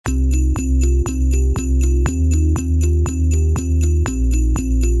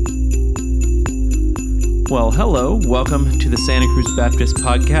Well, hello. Welcome to the Santa Cruz Baptist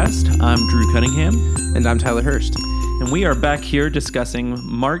Podcast. I'm Drew Cunningham. And I'm Tyler Hurst. And we are back here discussing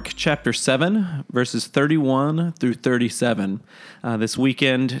Mark chapter 7, verses 31 through 37. This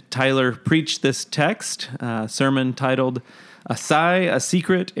weekend, Tyler preached this text, a sermon titled A Sigh, a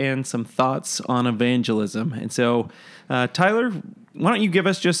Secret, and Some Thoughts on Evangelism. And so, Tyler, why don't you give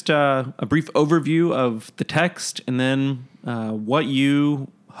us just a brief overview of the text and then what you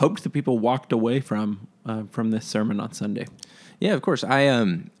hoped the people walked away from this sermon on Sunday? Yeah, of course.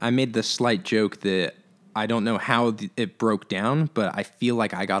 I made the slight joke that I don't know how it broke down, but I feel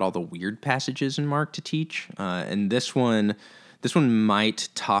like I got all the weird passages in Mark to teach, and this one might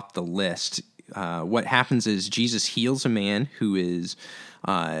top the list. What happens is Jesus heals a man who is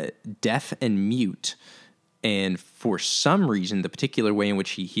deaf and mute, and for some reason, the particular way in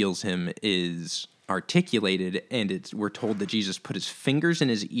which he heals him is articulated, and we're told that Jesus put his fingers in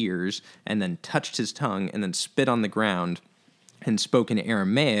his ears and then touched his tongue and then spit on the ground and spoke in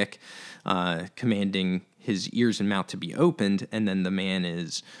Aramaic, commanding his ears and mouth to be opened, and then the man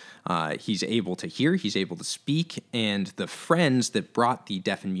he's able to hear, he's able to speak, and the friends that brought the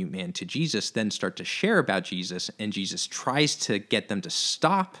deaf and mute man to Jesus then start to share about Jesus, and Jesus tries to get them to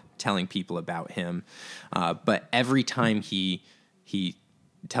stop telling people about him, but every time he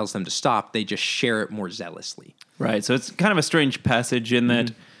tells them to stop, they just share it more zealously. Right, so it's kind of a strange passage in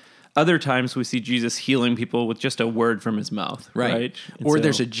that other times we see Jesus healing people with just a word from his mouth, right? Or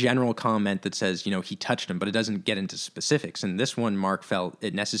there's a general comment that says, he touched him, but it doesn't get into specifics. And this one, Mark felt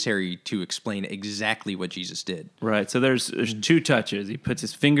it necessary to explain exactly what Jesus did. Right, so there's two touches. He puts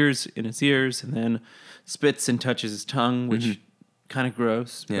his fingers in his ears and then spits and touches his tongue, which kind of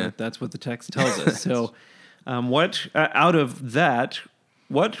gross, but that's what the text tells us. So what out of that,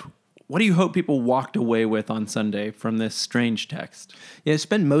 what do you hope people walked away with on Sunday from this strange text? Yeah, I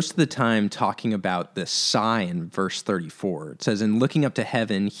spend most of the time talking about the sigh in verse 34. It says, "In looking up to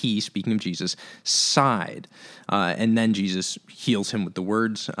heaven, he," speaking of Jesus, "sighed." And then Jesus heals him with the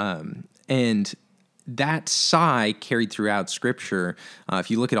words. And that sigh carried throughout Scripture.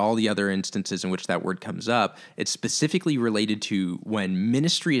 If you look at all the other instances in which that word comes up, it's specifically related to when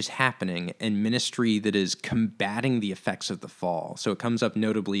ministry is happening and ministry that is combating the effects of the fall. So it comes up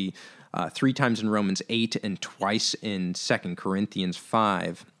notably 3 times in Romans 8 and twice in 2 Corinthians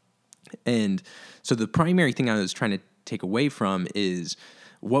 5. And so the primary thing I was trying to take away from is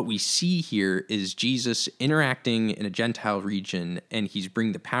what we see here is Jesus interacting in a Gentile region, and he's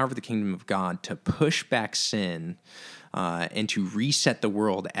bringing the power of the kingdom of God to push back sin and to reset the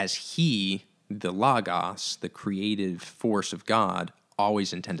world as he, the Logos, the creative force of God,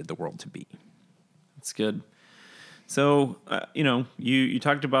 always intended the world to be. That's good. So, you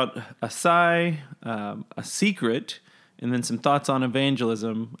talked about a sigh, a secret, and then some thoughts on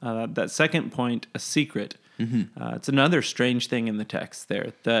evangelism. That second point, a secret. It's another strange thing in the text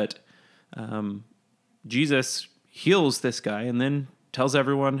there that Jesus heals this guy and then tells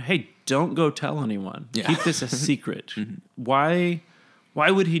everyone, "Hey, don't go tell anyone. Yeah. Keep this a secret." Why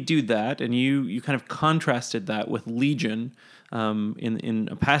would he do that? And you kind of contrasted that with Legion in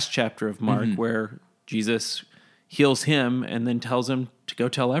a past chapter of Mark where Jesus heals him and then tells him to go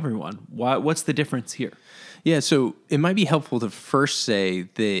tell everyone. What's the difference here? Yeah, so it might be helpful to first say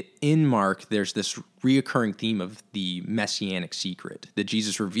that in Mark, there's this reoccurring theme of the messianic secret, that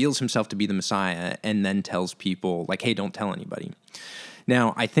Jesus reveals himself to be the Messiah and then tells people, like, hey, don't tell anybody.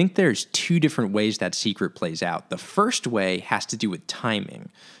 Now, I think there's 2 different ways that secret plays out. The first way has to do with timing.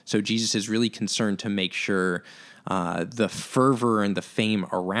 So Jesus is really concerned to make sure the fervor and the fame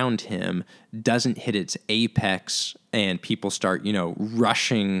around him doesn't hit its apex and people start,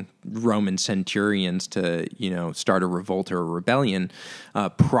 rushing Roman centurions to, start a revolt or a rebellion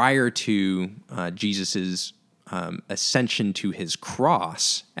prior to Jesus's ascension to his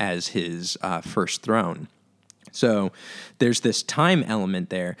cross as his first throne. So there's this time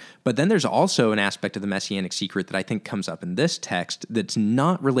element there, but then there's also an aspect of the messianic secret that I think comes up in this text that's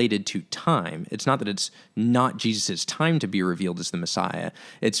not related to time. It's not that it's not Jesus' time to be revealed as the Messiah.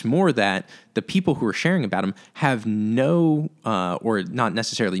 It's more that the people who are sharing about him have or not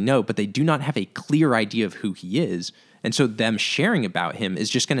necessarily know, but they do not have a clear idea of who he is. And so them sharing about him is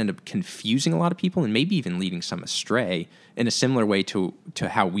just going to end up confusing a lot of people and maybe even leading some astray in a similar way to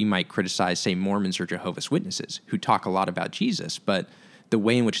how we might criticize, say, Mormons or Jehovah's Witnesses, who talk a lot about Jesus, but the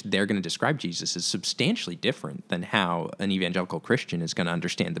way in which they're going to describe Jesus is substantially different than how an evangelical Christian is going to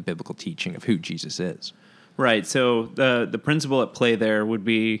understand the biblical teaching of who Jesus is. Right. So the principle at play there would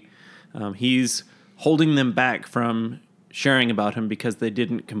be he's holding them back from sharing about him because they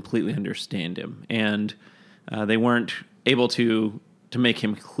didn't completely understand him. And they weren't able to make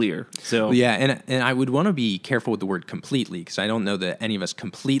him clear. So Yeah, and I would want to be careful with the word completely, because I don't know that any of us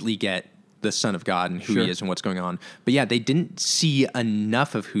completely get the Son of God and who Sure. he is and what's going on. But yeah, they didn't see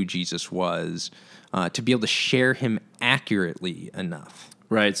enough of who Jesus was to be able to share him accurately enough.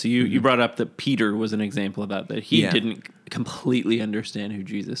 Right. So you brought up that Peter was an example of that he Yeah. didn't completely understand who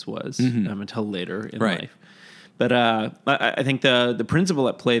Jesus was until later in Right. life. But I think the principle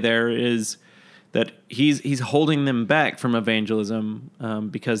at play there is that he's holding them back from evangelism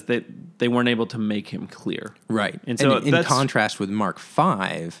because they weren't able to make him clear. Right. And so in that's contrast with Mark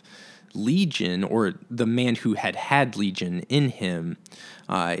 5, Legion, or the man who had Legion in him,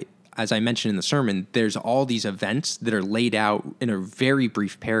 as I mentioned in the sermon, there's all these events that are laid out in a very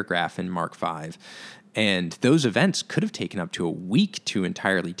brief paragraph in Mark 5. And those events could have taken up to a week to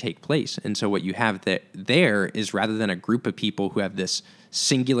entirely take place. And so what you have there is, rather than a group of people who have this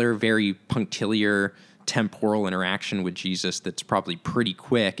singular, very punctiliar temporal interaction with Jesus that's probably pretty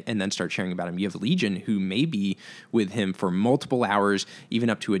quick and then start sharing about him, you have Legion, who may be with him for multiple hours, even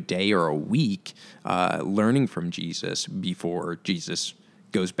up to a day or a week, learning from Jesus before Jesus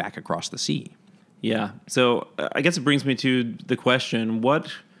goes back across the sea. Yeah. So I guess it brings me to the question, what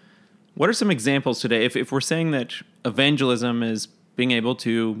are some examples today? If we're saying that evangelism is being able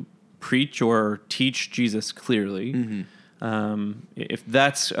to preach or teach Jesus clearly, if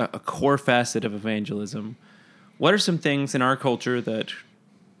that's a core facet of evangelism, what are some things in our culture that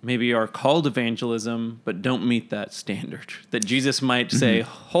maybe are called evangelism but don't meet that standard, that Jesus might say,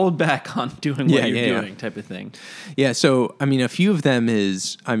 hold back on doing what you're doing, type of thing? Yeah, so, I mean, a few of them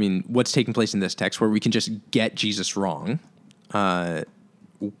is, what's taking place in this text where we can just get Jesus wrong.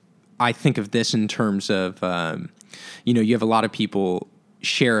 I think of this in terms of, you have a lot of people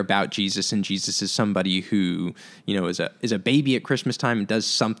share about Jesus, and Jesus is somebody who, is a baby at Christmas time and does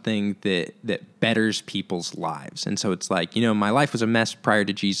something that betters people's lives. And so it's like, my life was a mess prior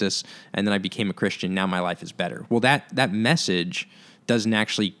to Jesus, and then I became a Christian. Now my life is better. Well, that message doesn't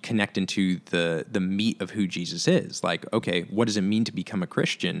actually connect into the meat of who Jesus is. Like, okay, what does it mean to become a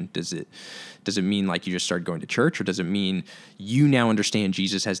Christian? Does it mean like you just started going to church, or does it mean you now understand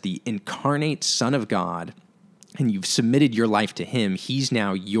Jesus as the incarnate Son of God, and you've submitted your life to him? He's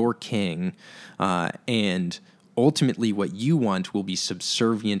now your king, and ultimately what you want will be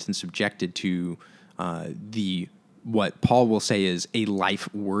subservient and subjected to what Paul will say is a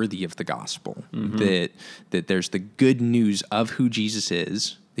life worthy of the gospel. That there's the good news of who Jesus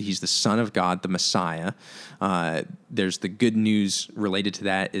is, that he's the Son of God, the Messiah. There's the good news related to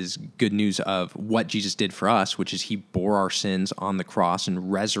that is good news of what Jesus did for us, which is he bore our sins on the cross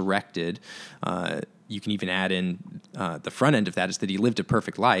and resurrected. You can even add in the front end of that is that he lived a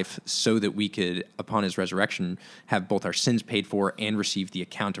perfect life so that we could, upon his resurrection, have both our sins paid for and receive the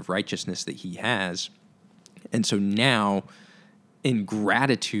account of righteousness that he has. And so now, in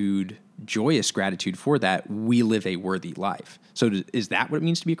gratitude, joyous gratitude for that, we live a worthy life. So is that what it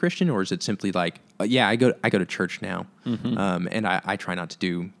means to be a Christian, or is it simply like, yeah, I go to church now, and I try not to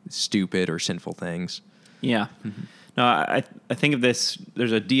do stupid or sinful things? Yeah. No, I think of this.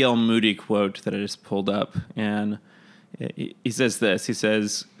 There's a D.L. Moody quote that I just pulled up, and he says this. He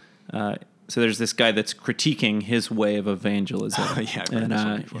says, so there's this guy that's critiquing his way of evangelism. Yeah, I've heard this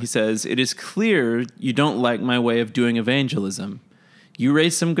one before. He says, "It is clear you don't like my way of doing evangelism. You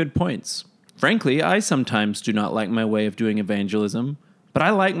raise some good points. Frankly, I sometimes do not like my way of doing evangelism, but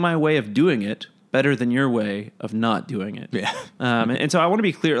I like my way of doing it better than your way of not doing it." Yeah. And so I want to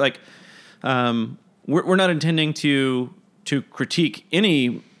be clear, like, we're not intending to critique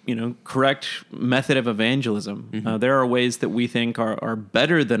any correct method of evangelism. There are ways that we think are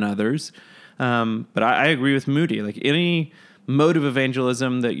better than others, but I agree with Moody. Like, any mode of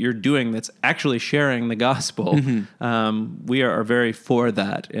evangelism that you're doing that's actually sharing the gospel, we are very for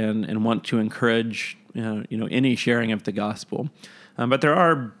that and want to encourage any sharing of the gospel. But there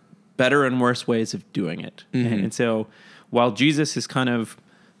are better and worse ways of doing it, and so while Jesus is kind of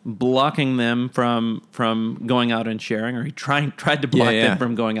blocking them from going out and sharing, or he tried to block them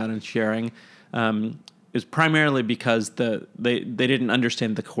from going out and sharing, is primarily because they didn't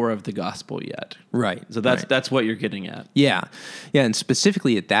understand the core of the gospel yet. Right. So that's what you're getting at. Yeah. Yeah. And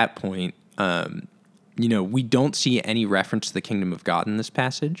specifically at that point, we don't see any reference to the kingdom of God in this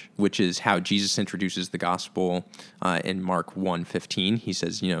passage, which is how Jesus introduces the gospel in Mark 1:15. He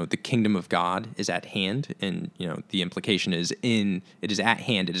says, the kingdom of God is at hand. And, the implication is it is at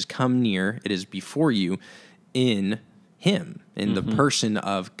hand. It has come near. It is before you in him, in the person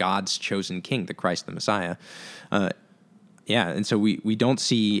of God's chosen king, the Christ, the Messiah. And so we don't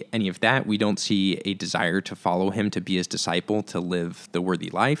see any of that. We don't see a desire to follow him, to be his disciple, to live the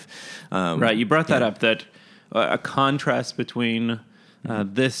worthy life. Right. You brought that up, that a contrast between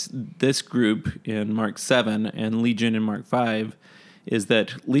This group in Mark 7 and Legion in Mark 5 is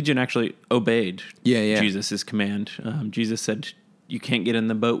that Legion actually obeyed Jesus' command. Jesus said, "You can't get in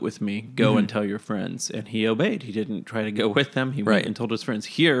the boat with me. Go and tell your friends." And he obeyed. He didn't try to go with them. He went and told his friends.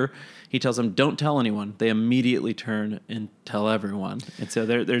 Here, he tells them, "Don't tell anyone." They immediately turn and tell everyone. And so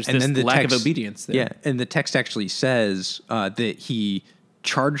there's this lack of obedience there. Yeah, and the text actually says that he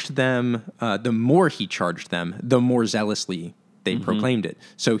charged them. The more he charged them, the more zealously they proclaimed it.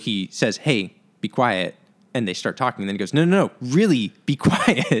 So he says, "Hey, be quiet." And they start talking. And then he goes, no, really, be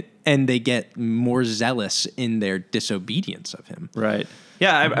quiet. And they get more zealous in their disobedience of him. Right.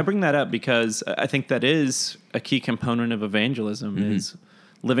 Yeah, I bring that up because I think that is a key component of evangelism is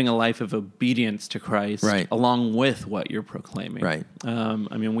living a life of obedience to Christ along with what you're proclaiming. Right.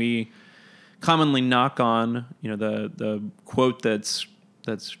 I mean, we commonly knock on, the quote that's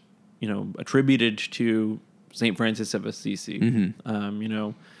attributed to St. Francis of Assisi.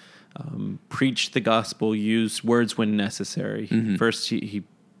 Preach the gospel, use words when necessary. First, he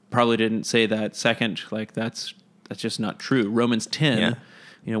probably didn't say that. Second, that's just not true. Romans 10,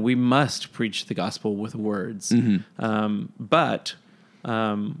 we must preach the gospel with words. But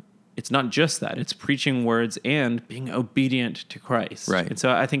it's not just that. It's preaching words and being obedient to Christ. Right. And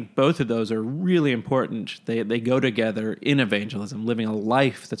so I think both of those are really important. They go together in evangelism, living a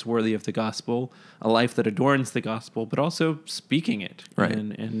life that's worthy of the gospel, a life that adorns the gospel, but also speaking it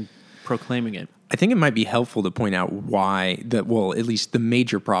and proclaiming it. I think it might be helpful to point out why at least the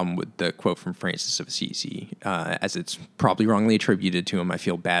major problem with the quote from Francis of Assisi, as it's probably wrongly attributed to him. I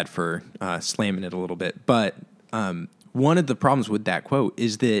feel bad for slamming it a little bit. But one of the problems with that quote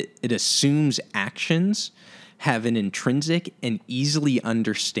is that it assumes actions have an intrinsic and easily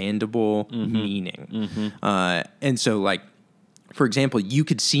understandable meaning. And so, for example, you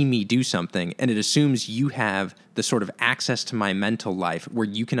could see me do something, and it assumes you have the sort of access to my mental life where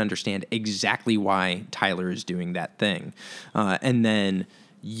you can understand exactly why Tyler is doing that thing. And then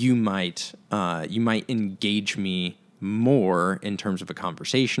you might engage me more in terms of a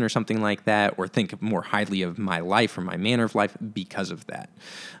conversation or something like that, or think more highly of my life or my manner of life because of that.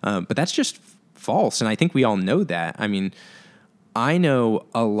 But that's just false, and I think we all know that. I mean, I know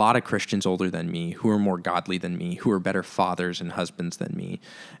a lot of Christians older than me who are more godly than me, who are better fathers and husbands than me.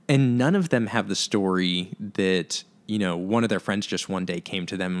 And none of them have the story that, one of their friends just one day came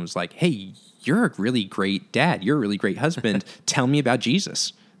to them and was like, "Hey, you're a really great dad. You're a really great husband. Tell me about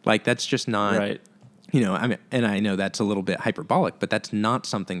Jesus." That's just not, right. And I know that's a little bit hyperbolic, but that's not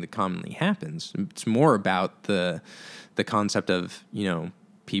something that commonly happens. It's more about the concept of,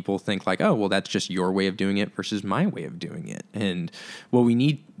 people think oh, well, that's just your way of doing it versus my way of doing it. And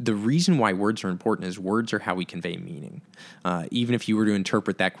the reason why words are important is words are how we convey meaning. Even if you were to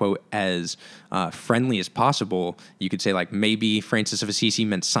interpret that quote as friendly as possible, you could say maybe Francis of Assisi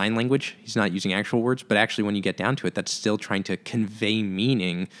meant sign language. He's not using actual words, but actually when you get down to it, that's still trying to convey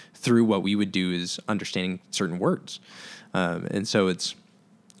meaning through what we would do is understanding certain words. And so it's,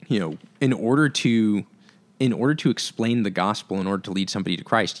 in order to explain the gospel, in order to lead somebody to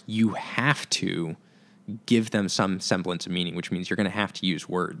Christ, you have to give them some semblance of meaning, which means you're going to have to use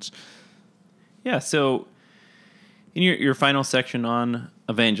words. Yeah, so in your final section on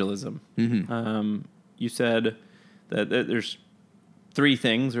evangelism, you said that there's three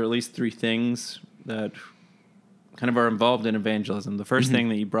things, or at least three things, that kind of are involved in evangelism. The first thing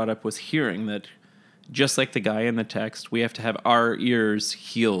that you brought up was hearing, that just like the guy in the text, we have to have our ears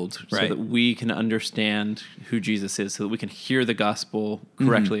healed so that we can understand who Jesus is, so that we can hear the gospel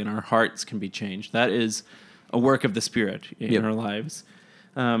correctly and our hearts can be changed. That is a work of the Spirit in our lives.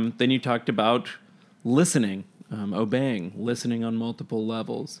 Then you talked about listening, obeying, listening on multiple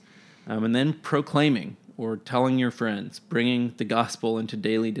levels, and then proclaiming or telling your friends, bringing the gospel into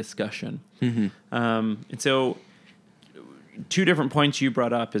daily discussion. And so two different points you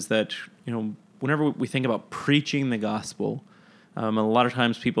brought up is that, whenever we think about preaching the gospel, a lot of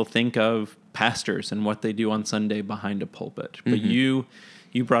times people think of pastors and what they do on Sunday behind a pulpit. But you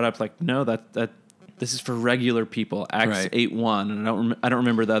brought up no, that this is for regular people. Acts 8:1, and I don't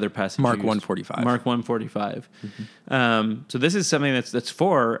remember the other passage. Mark 1:45. Mark 1:45. So this is something that's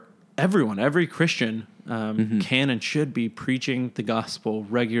for everyone. Every Christian can and should be preaching the gospel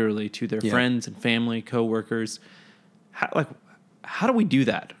regularly to their friends and family, coworkers. How do we do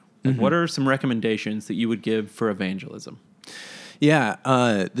that? What are some recommendations that you would give for evangelism? Yeah,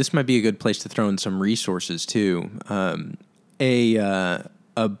 this might be a good place to throw in some resources too. A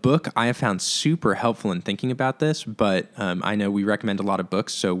a book I have found super helpful in thinking about this, but I know we recommend a lot of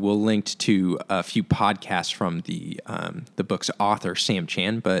books, so we'll link to a few podcasts from the book's author, Sam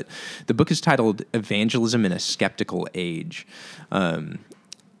Chan. But the book is titled "Evangelism in a Skeptical Age,"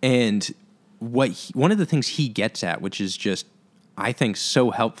 and one of the things he gets at, which is just, I think, so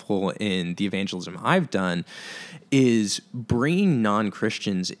helpful in the evangelism I've done, is bringing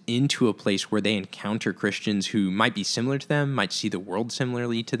non-Christians into a place where they encounter Christians who might be similar to them, might see the world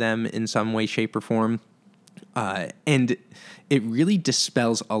similarly to them in some way, shape, or form. And it really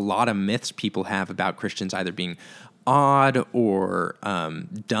dispels a lot of myths people have about Christians either being odd or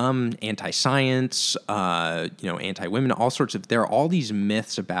dumb, anti-science, anti-women, all sorts of. There are all these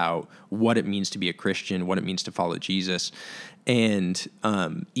myths about what it means to be a Christian, what it means to follow Jesus, and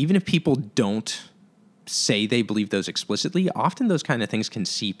even if people don't say they believe those explicitly, often those kind of things can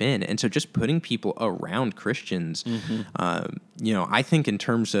seep in. And so just putting people around Christians, I think in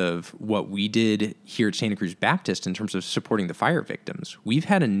terms of what we did here at Santa Cruz Baptist, in terms of supporting the fire victims, we've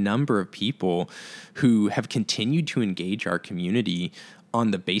had a number of people who have continued to engage our community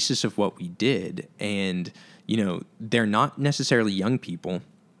on the basis of what we did. And, they're not necessarily young people,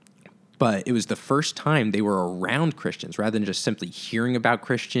 but it was the first time they were around Christians rather than just simply hearing about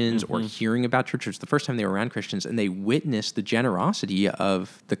Christians or hearing about church. It was the first time they were around Christians, and they witnessed the generosity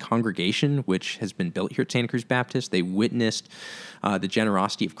of the congregation, which has been built here at Santa Cruz Baptist. They witnessed the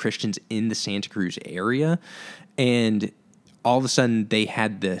generosity of Christians in the Santa Cruz area. And all of a sudden, they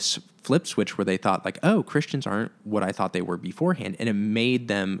had this flip switch where they thought, like, oh, Christians aren't what I thought they were beforehand. And it made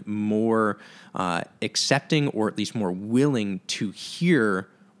them more accepting, or at least more willing to hear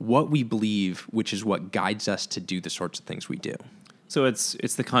what we believe, which is what guides us to do the sorts of things we do. So it's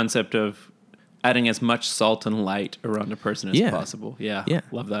the concept of adding as much salt and light around a person as possible. Yeah.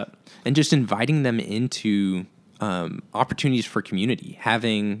 Love that. And just inviting them into opportunities for community,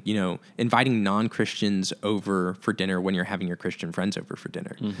 inviting non-Christians over for dinner when you're having your Christian friends over for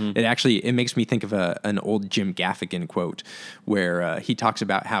dinner. It makes me think of an old Jim Gaffigan quote where he talks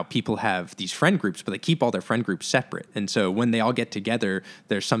about how people have these friend groups, but they keep all their friend groups separate. And so when they all get together,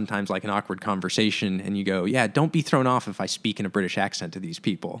 there's sometimes like an awkward conversation, and you go, yeah, don't be thrown off if I speak in a British accent to these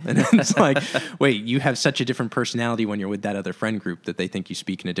people. And it's like, wait, you have such a different personality when you're with that other friend group that they think you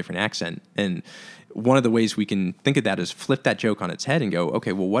speak in a different accent. And one of the ways we can think of that is flip that joke on its head and go,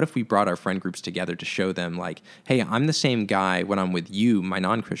 okay, well, what if we brought our friend groups together to show them, like, hey, I'm the same guy when I'm with you, my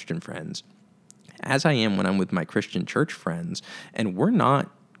non-Christian friends, as I am when I'm with my Christian church friends, and we're not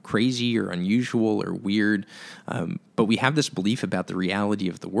crazy or unusual or weird, but we have this belief about the reality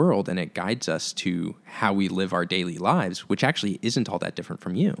of the world, and it guides us to how we live our daily lives, which actually isn't all that different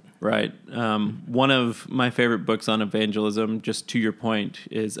from you. Right. One of my favorite books on evangelism, just to your point,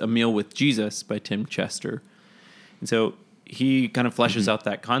 is A Meal with Jesus by Tim Chester. And so he kind of fleshes out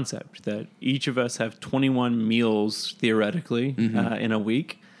that concept that each of us have 21 meals, theoretically, in a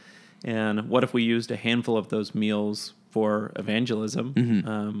week. And what if we used a handful of those meals for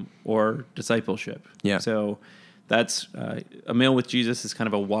evangelism or discipleship? Yeah. So that's A Meal with Jesus is kind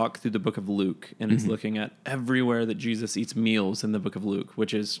of a walk through the book of Luke, and it's looking at everywhere that Jesus eats meals in the book of Luke,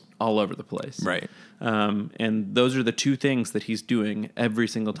 which is all over the place. Right. And those are the two things that he's doing every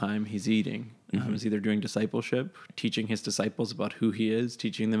single time he's eating. He's either doing discipleship, teaching his disciples about who he is,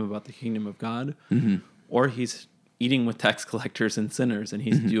 teaching them about the kingdom of God, or he's eating with tax collectors and sinners, and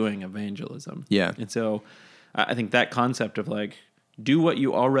he's doing evangelism. Yeah. And so I think that concept of like, do what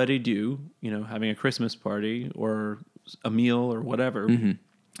you already do, having a Christmas party or a meal or whatever, and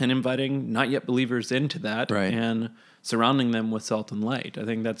inviting not yet believers into that, right, and surrounding them with salt and light. I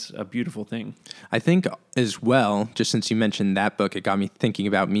think that's a beautiful thing. I think as well, just since you mentioned that book, it got me thinking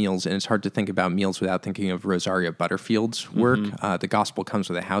about meals, and it's hard to think about meals without thinking of Rosaria Butterfield's work, The Gospel Comes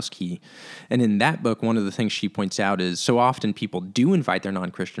with a House Key. And in that book, one of the things she points out is so often people do invite their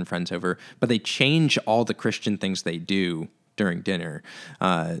non-Christian friends over, but they change all the Christian things they do during dinner.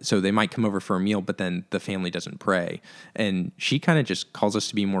 So they might come over for a meal, but then the family doesn't pray. And she kind of just calls us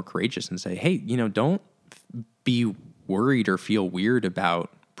to be more courageous and say, hey, don't be worried or feel weird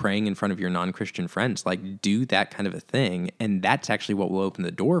about praying in front of your non-Christian friends. Like, do that kind of a thing. And that's actually what will open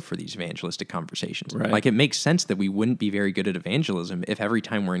the door for these evangelistic conversations. Right. Like, it makes sense that we wouldn't be very good at evangelism if every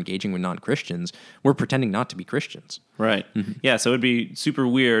time we're engaging with non-Christians, we're pretending not to be Christians. Right. Yeah, so it'd be super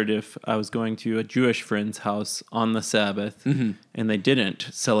weird if I was going to a Jewish friend's house on the Sabbath and they didn't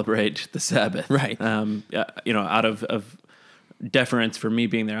celebrate the Sabbath. Right. Out of deference for me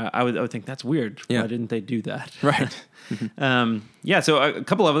being there, I would think that's weird. Yeah. Why didn't they do that? Right. So a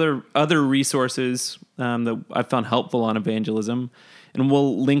couple of other resources that I've found helpful on evangelism And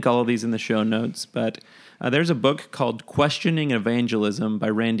we'll link all of these in the show notes. But there's a book called Questioning Evangelism by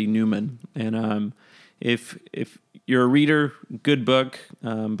Randy Newman. And if you're a reader, good book.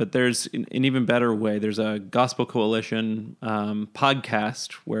 But there's an even better way. There's a Gospel Coalition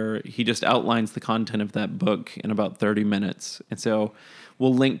podcast where he just outlines the content of that book in about 30 minutes. And so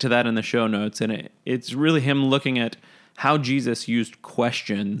we'll link to that in the show notes. And it's really him looking at how Jesus used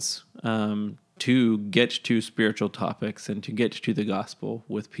questions to get to spiritual topics and to get to the gospel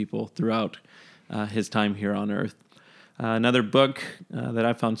with people throughout his time here on earth. Another book that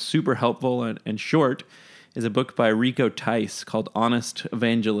I found super helpful and short is a book by Rico Tice called Honest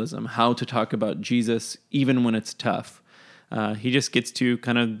Evangelism, How to Talk About Jesus Even When It's Tough. He just gets to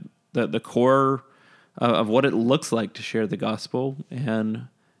kind of the core of what it looks like to share the gospel and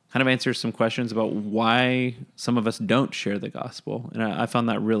kind of answers some questions about why some of us don't share the gospel. And I found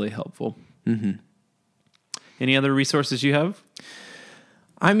that really helpful. Mm-hmm. Any other resources you have?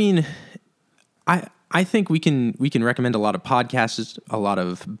 I mean, I think we can recommend a lot of podcasts, a lot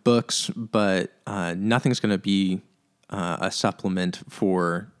of books, but nothing's going to be a supplement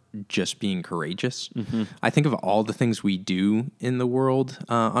for just being courageous. Mm-hmm. I think of all the things we do in the world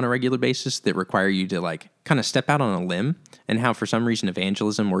on a regular basis that require you to like kind of step out on a limb, and how for some reason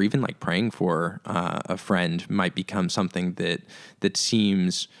evangelism or even like praying for a friend might become something that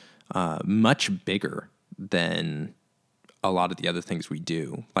seems much bigger than a lot of the other things we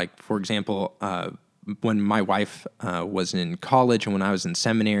do. Like, for example, when my wife was in college and when I was in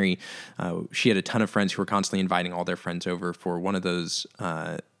seminary, she had a ton of friends who were constantly inviting all their friends over for one of those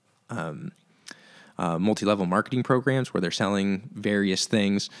multi-level marketing programs where they're selling various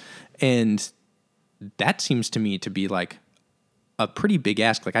things. And that seems to me to be like a pretty big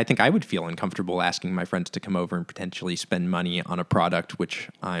ask. Like, I think I would feel uncomfortable asking my friends to come over and potentially spend money on a product which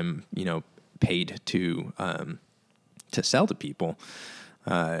I'm, paid to sell to people.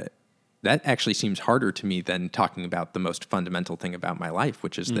 That actually seems harder to me than talking about the most fundamental thing about my life,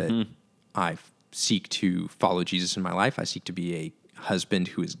 which is that I seek to follow Jesus in my life. I seek to be a husband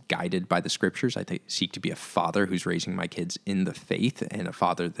who is guided by the scriptures. I seek to be a father who's raising my kids in the faith, and a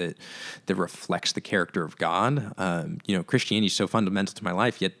father that reflects the character of God. Christianity is so fundamental to my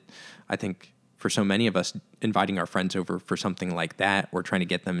life, yet I think for so many of us, inviting our friends over for something like that, or trying to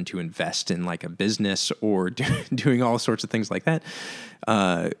get them to invest in like a business or doing all sorts of things like that,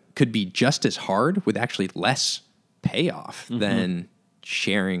 could be just as hard with actually less payoff than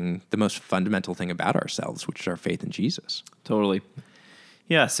sharing the most fundamental thing about ourselves, which is our faith in Jesus. Totally.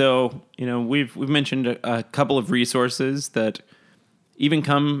 Yeah. So, we've mentioned a couple of resources that even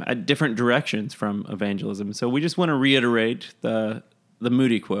come at different directions from evangelism. So we just want to reiterate the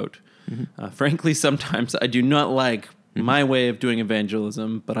Moody quote. Frankly, sometimes I do not like my way of doing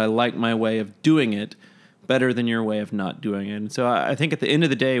evangelism, but I like my way of doing it better than your way of not doing it. And so I think at the end of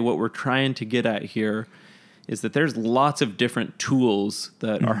the day, what we're trying to get at here is that there's lots of different tools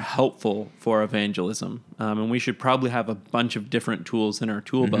that are helpful for evangelism. And we should probably have a bunch of different tools in our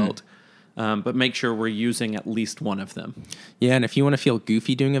tool belt, but make sure we're using at least one of them. Yeah, and if you want to feel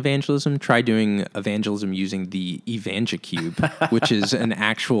goofy doing evangelism, try doing evangelism using the EvangeCube, which is an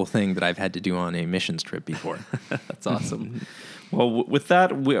actual thing that I've had to do on a missions trip before. That's awesome. Well, with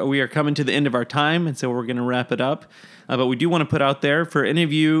that, we are coming to the end of our time, and so we're going to wrap it up. But we do want to put out there, for any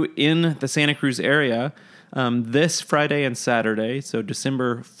of you in the Santa Cruz area, this Friday and Saturday, so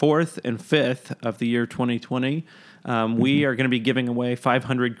December 4th and 5th of the year 2020, we are going to be giving away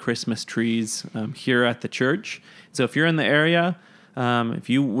 500 Christmas trees here at the church. So if you're in the area, if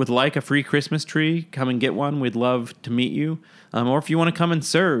you would like a free Christmas tree, come and get one. We'd love to meet you. Or if you want to come and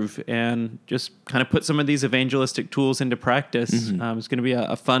serve and just kind of put some of these evangelistic tools into practice, it's going to be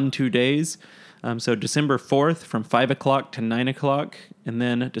a fun 2 days. So December 4th from 5 o'clock to 9 o'clock, and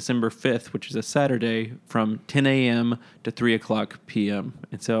then December 5th, which is a Saturday, from 10 a.m. to 3 o'clock p.m.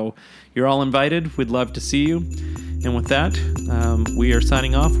 And so you're all invited. We'd love to see you. And with that, we are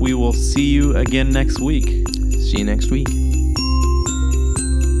signing off. We will see you again next week. See you next week.